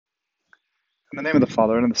In the name of the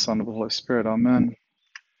Father, and of the Son, and of the Holy Spirit, Amen.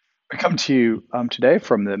 We come to you today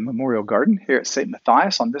from the Memorial Garden here at St.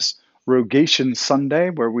 Matthias on this Rogation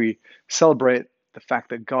Sunday, where we celebrate the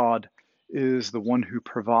fact that God is the one who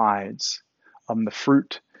provides the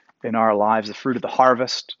fruit in our lives, the fruit of the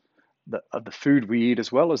harvest, of the food we eat, as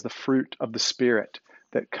well as the fruit of the Spirit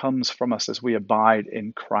that comes from us as we abide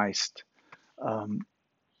in Christ.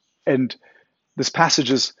 And this passage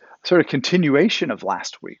is sort of continuation of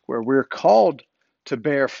last week, where we're called to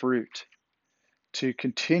bear fruit, to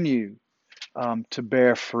continue to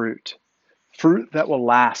bear fruit, fruit that will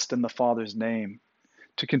last in the Father's name,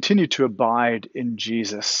 to continue to abide in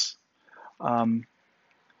Jesus,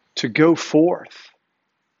 to go forth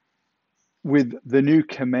with the new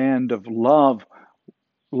command of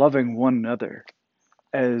loving one another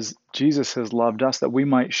as Jesus has loved us, that we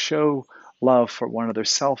might show love for one another,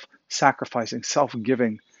 self-sacrificing,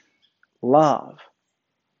 self-giving love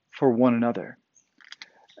for one another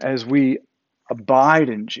as we abide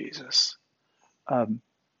in Jesus.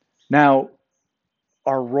 Now,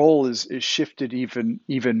 our role is shifted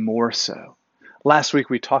even more so. Last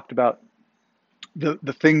week we talked about the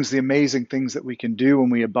amazing things that we can do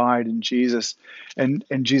when we abide in Jesus, and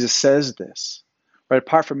Jesus says this, right?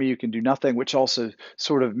 Apart from me, you can do nothing, which also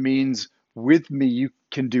sort of means with me you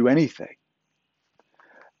can do anything.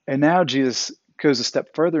 And now Jesus goes a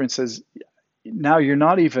step further and says, now you're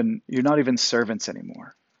not even servants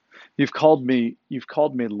anymore. You've called me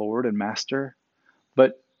Lord and Master,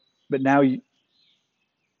 but now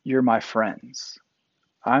you're my friends.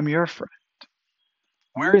 I'm your friend.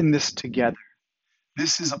 We're in this together.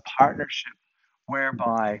 This is a partnership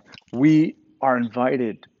whereby we are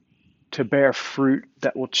invited to bear fruit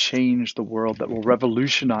that will change the world, that will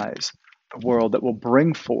revolutionize the world, that will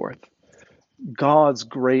bring forth God's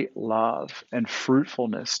great love and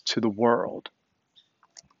fruitfulness to the world.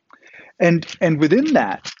 And within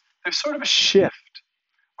that, there's sort of a shift.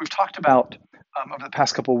 We've talked about over the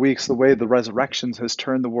past couple of weeks the way the resurrections has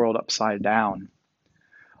turned the world upside down.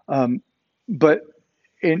 But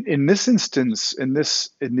in this instance, in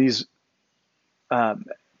these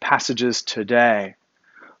passages today,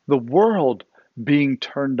 the world being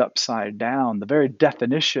turned upside down, the very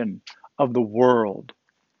definition of the world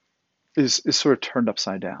is sort of turned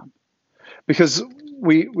upside down. Because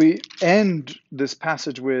we end this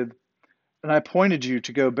passage with, and I appointed you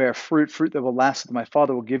to go bear fruit that will last, that my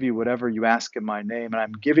Father will give you whatever you ask in my name, and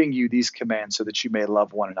I'm giving you these commands so that you may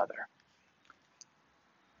love one another.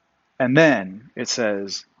 And then it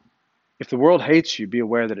says, if the world hates you, be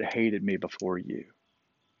aware that it hated me before you.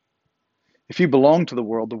 If you belong to the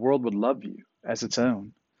world would love you as its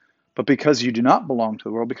own. But because you do not belong to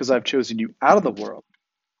the world, because I've chosen you out of the world,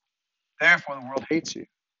 therefore the world hates you.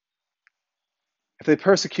 If they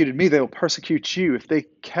persecuted me, they will persecute you. If they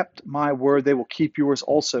kept my word, they will keep yours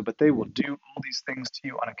also. But they will do all these things to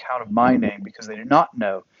you on account of my name, because they do not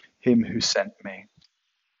know him who sent me.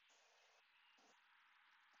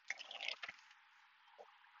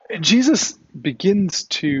 And Jesus begins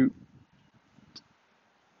to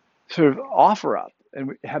sort of offer up, and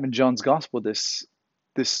we have in John's gospel this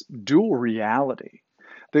dual reality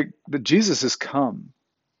that Jesus has come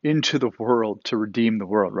into the world to redeem the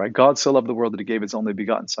world, right? God so loved the world that he gave his only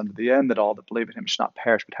begotten Son to the end that all that believe in him should not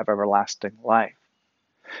perish but have everlasting life.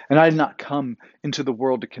 And I did not come into the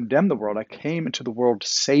world to condemn the world. I came into the world to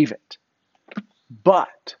save it.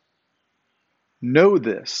 But know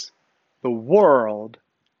this, the world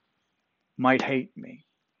might hate me.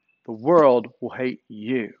 The world will hate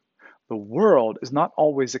you. The world is not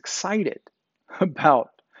always excited about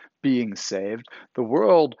being saved. The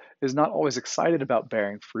world is not always excited about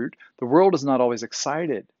bearing fruit. The world is not always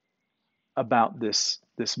excited about this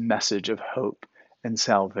message of hope and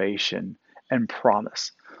salvation and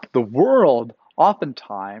promise. The world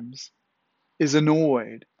oftentimes is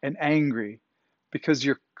annoyed and angry because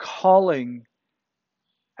you're calling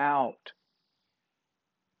out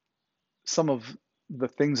some of the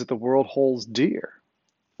things that the world holds dear,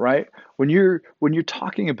 right? When you're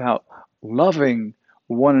talking about loving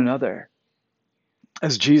one another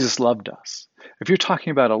as Jesus loved us, if you're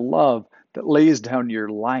talking about a love that lays down your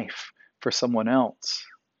life for someone else,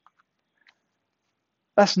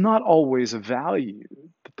 that's not always a value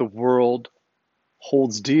that the world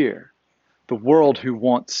holds dear. The world who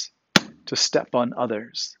wants to step on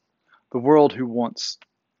others, the world who wants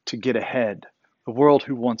to get ahead, the world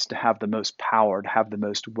who wants to have the most power, to have the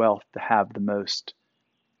most wealth, to have the most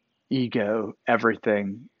ego,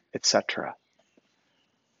 everything, etc.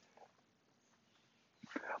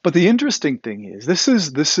 But the interesting thing is, this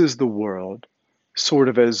is the world sort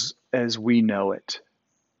of as we know it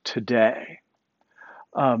today.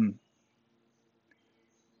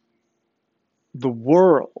 the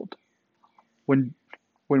world, when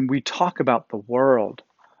we talk about the world,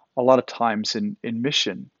 a lot of times in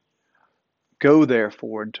mission, go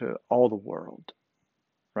therefore into all the world,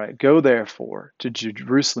 right? Go therefore to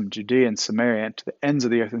Jerusalem, Judea, and Samaria, and to the ends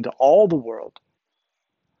of the earth, into all the world,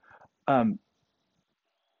 um,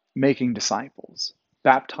 making disciples,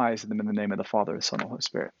 baptizing them in the name of the Father, the Son, and the Holy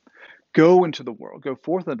Spirit. Go into the world, go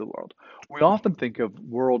forth into the world. We often think of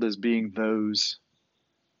world as being those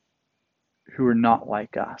who are not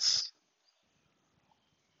like us,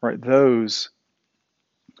 right? Those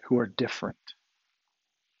who are different,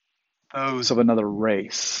 those of another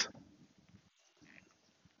race,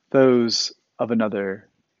 those of another,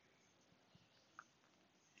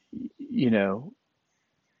 you know,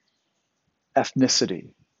 ethnicity,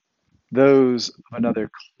 those of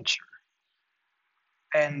another culture.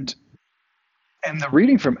 And the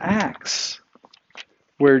reading from Acts,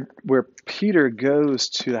 where Peter goes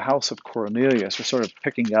to the house of Cornelius, we're sort of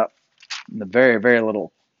picking up in the very, very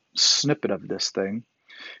little snippet of this thing.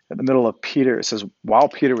 In the middle of Peter, it says, while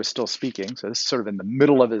Peter was still speaking, so this is sort of in the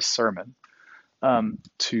middle of his sermon,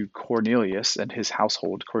 to Cornelius and his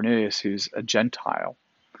household, Cornelius, who's a Gentile,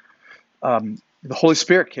 the Holy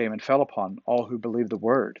Spirit came and fell upon all who believed the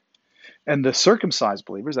word. And the circumcised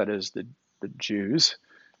believers, that is, the Jews,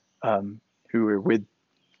 who were with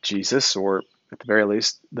Jesus, or at the very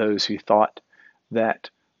least, those who thought that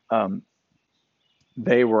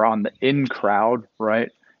they were on the in crowd,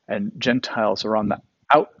 right? And Gentiles are on the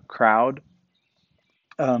out crowd.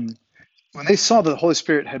 When they saw that the Holy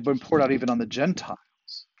Spirit had been poured out even on the Gentiles,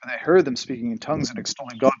 and they heard them speaking in tongues and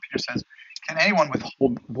extolling God, Peter says, can anyone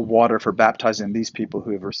withhold the water for baptizing these people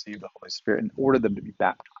who have received the Holy Spirit and order them to be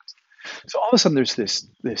baptized? So all of a sudden there's this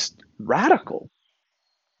radical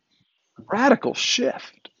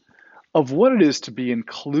shift of what it is to be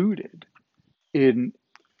included in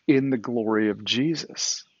the glory of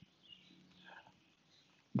Jesus.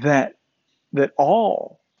 That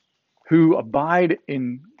all who abide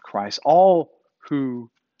in Christ, all who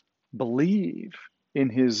believe in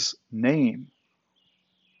his name,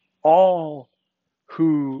 all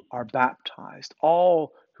who are baptized,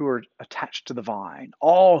 all who are attached to the vine,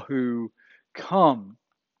 all who come,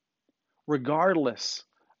 regardless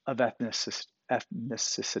of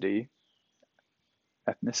ethnicity,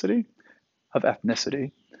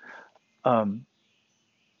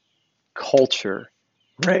 culture,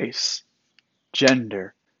 race,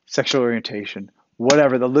 gender, sexual orientation,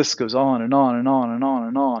 whatever, the list goes on and on and on and on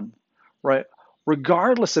and on, right?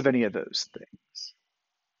 Regardless of any of those things,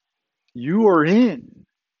 you are in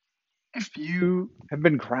if you have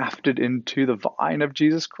been grafted into the vine of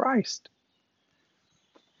Jesus Christ.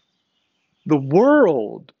 The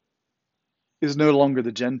world is no longer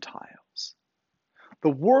the Gentiles. The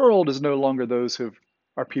world is no longer those who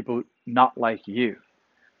are people not like you,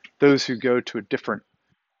 those who go to a different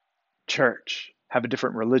church, have a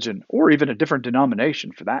different religion, or even a different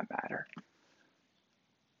denomination for that matter.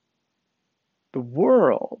 The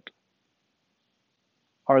world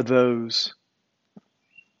are those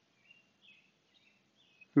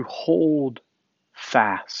who hold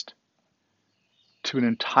fast to an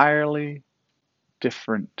entirely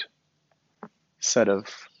different set of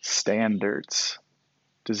standards,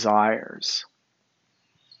 desires,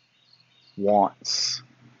 wants.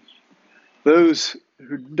 Those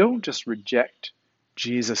who don't just reject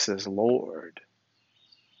Jesus as Lord,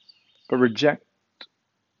 but reject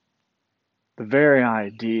the very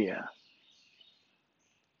idea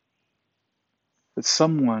that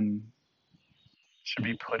someone should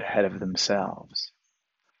be put ahead of themselves,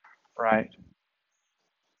 right?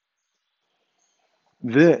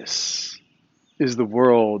 This is the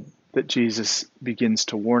world that Jesus begins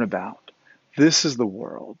to warn about. This is the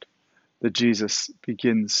world that Jesus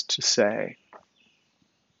begins to say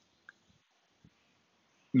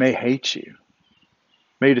may hate you,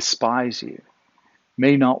 may despise you,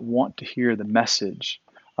 may not want to hear the message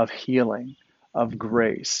of healing, of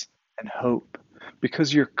grace and hope,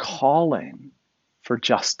 because you're calling for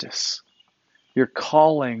justice. You're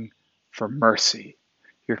calling for mercy.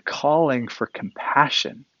 You're calling for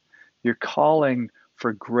compassion. You're calling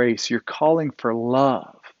for grace. You're calling for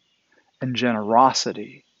love and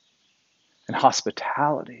generosity and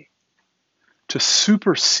hospitality to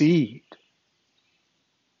supersede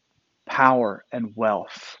power and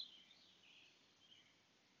wealth.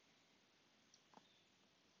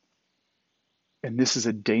 And this is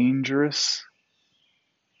a dangerous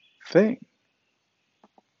thing,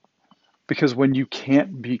 because when you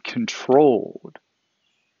can't be controlled,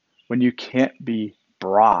 when you can't be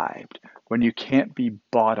bribed, when you can't be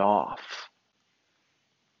bought off,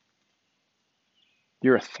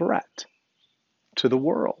 you're a threat. to the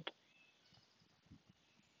world.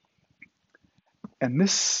 And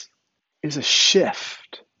this is a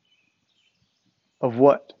shift of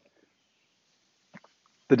what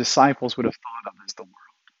the disciples would have thought of as the world.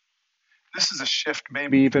 This is a shift,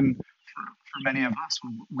 maybe even for many of us,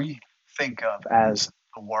 what we think of as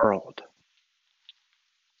the world.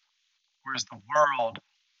 Whereas the world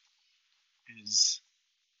is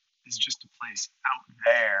just a place out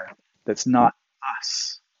there that's not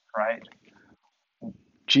us, right?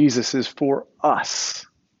 Jesus is for us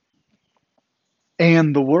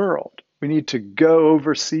and the world. We need to go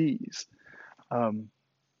overseas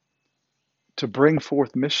to bring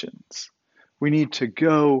forth missions. We need to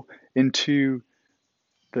go into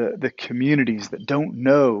the communities that don't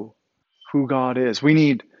know who God is. We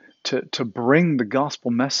need to bring the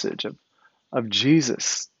gospel message of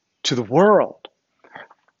Jesus to the world.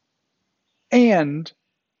 And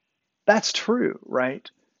that's true, right?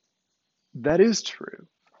 That is true.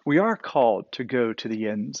 We are called to go to the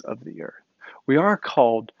ends of the earth. We are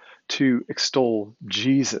called to extol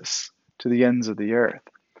Jesus to the ends of the earth,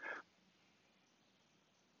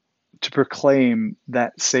 to proclaim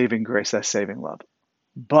that saving grace, that saving love.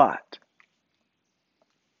 But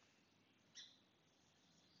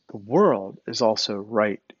the world is also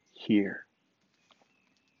right here.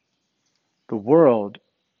 The world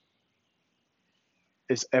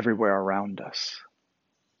is everywhere around us.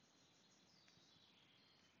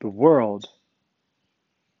 The world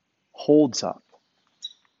holds up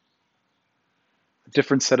a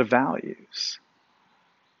different set of values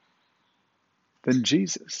than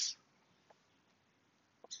Jesus.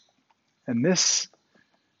 And this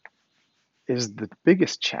is the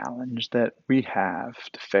biggest challenge that we have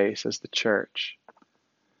to face as the church.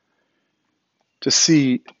 To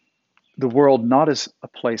see the world not as a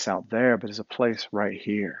place out there, but as a place right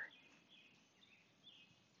here.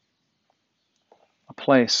 A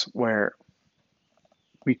place where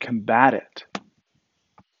we combat it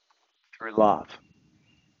through love.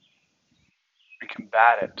 We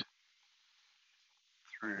combat it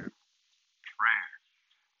through prayer.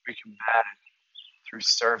 We combat it through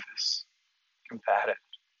service. We combat it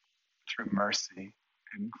through mercy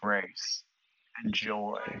and grace and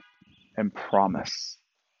joy and promise.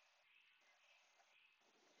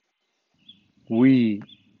 We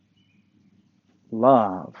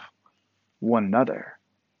love one another.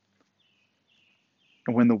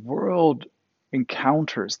 And when the world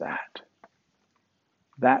encounters that,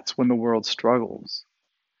 that's when the world struggles.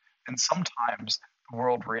 And sometimes the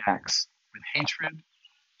world reacts with hatred,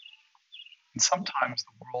 and sometimes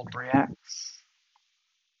the world reacts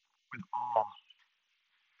with awe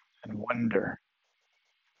and wonder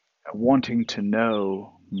and wanting to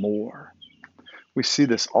know more. We see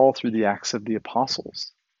this all through the Acts of the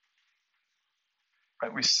Apostles.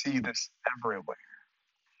 Right? We see this everywhere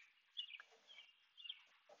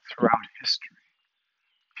throughout history.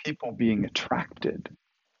 People being attracted,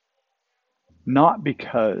 not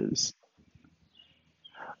because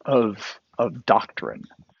of doctrine,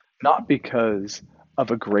 not because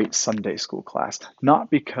of a great Sunday school class, not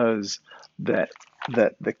because that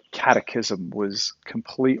the catechism was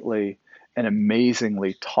completely and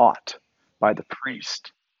amazingly taught by the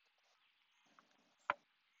priest,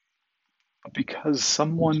 but because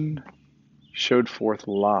someone showed forth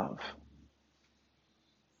love.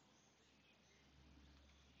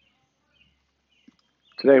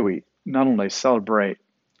 Today we not only celebrate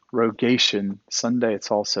Rogation Sunday, it's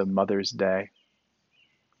also Mother's Day.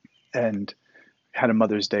 And had a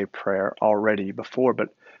Mother's Day prayer already before, but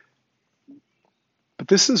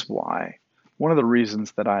this is why, one of the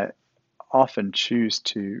reasons that I often choose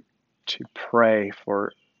to pray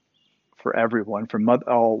for everyone, for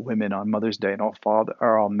all women on Mother's Day and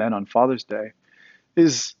all men on Father's Day,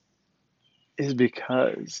 is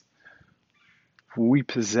because we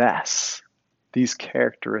possess these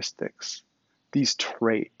characteristics, these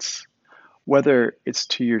traits, whether it's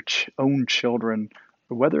to your own children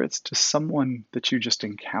or whether it's to someone that you just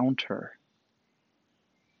encounter,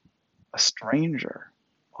 a stranger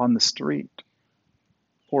on the street,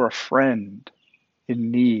 or a friend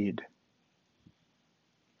in need,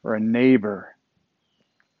 or a neighbor.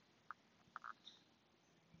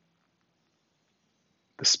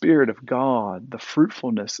 The Spirit of God, the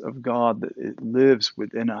fruitfulness of God that it lives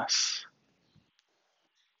within us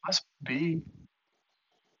must be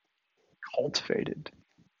cultivated,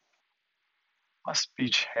 must be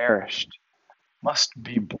cherished, must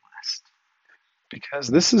be blessed. Because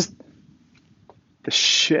this is the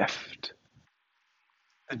shift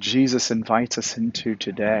that Jesus invites us into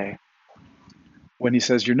today when he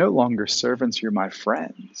says, you're no longer servants, you're my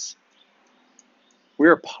friends.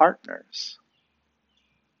 We're partners.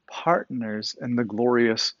 partners in the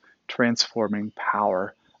glorious transforming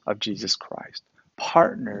power of Jesus Christ,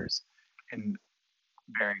 partners in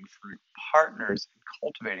bearing fruit, partners in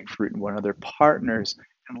cultivating fruit in one another, partners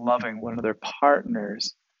in loving one another,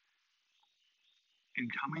 partners in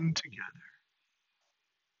coming together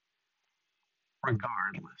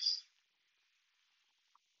regardless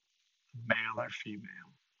of male or female,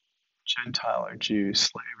 Gentile or Jew,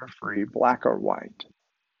 slave or free, black or white,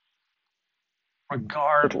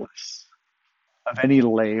 regardless of any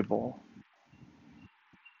label.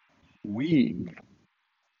 We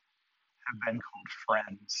have been called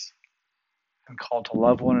friends and called to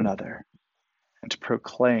love one another and to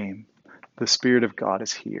proclaim the Spirit of God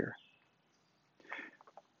is here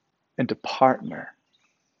and to partner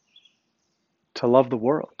to love the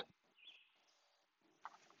world,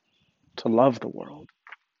 to love the world,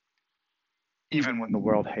 even when the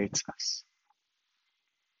world hates us,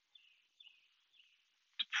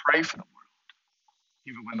 to pray for the world,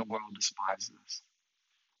 even when the world despises us,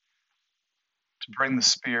 to bring the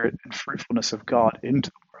Spirit and fruitfulness of God into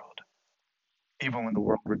the world, even when the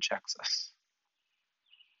world rejects us.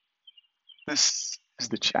 This is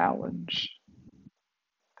the challenge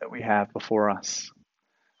that we have before us.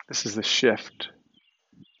 This is the shift.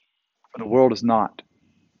 For the world is not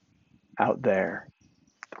out there.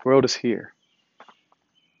 The world is here.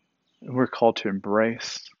 And we're called to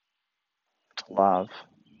embrace, to love,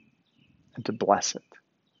 and to bless it,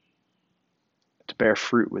 to bear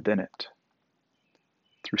fruit within it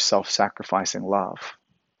through self-sacrificing love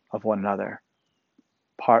of one another,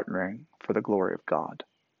 partnering for the glory of God.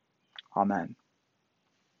 Amen.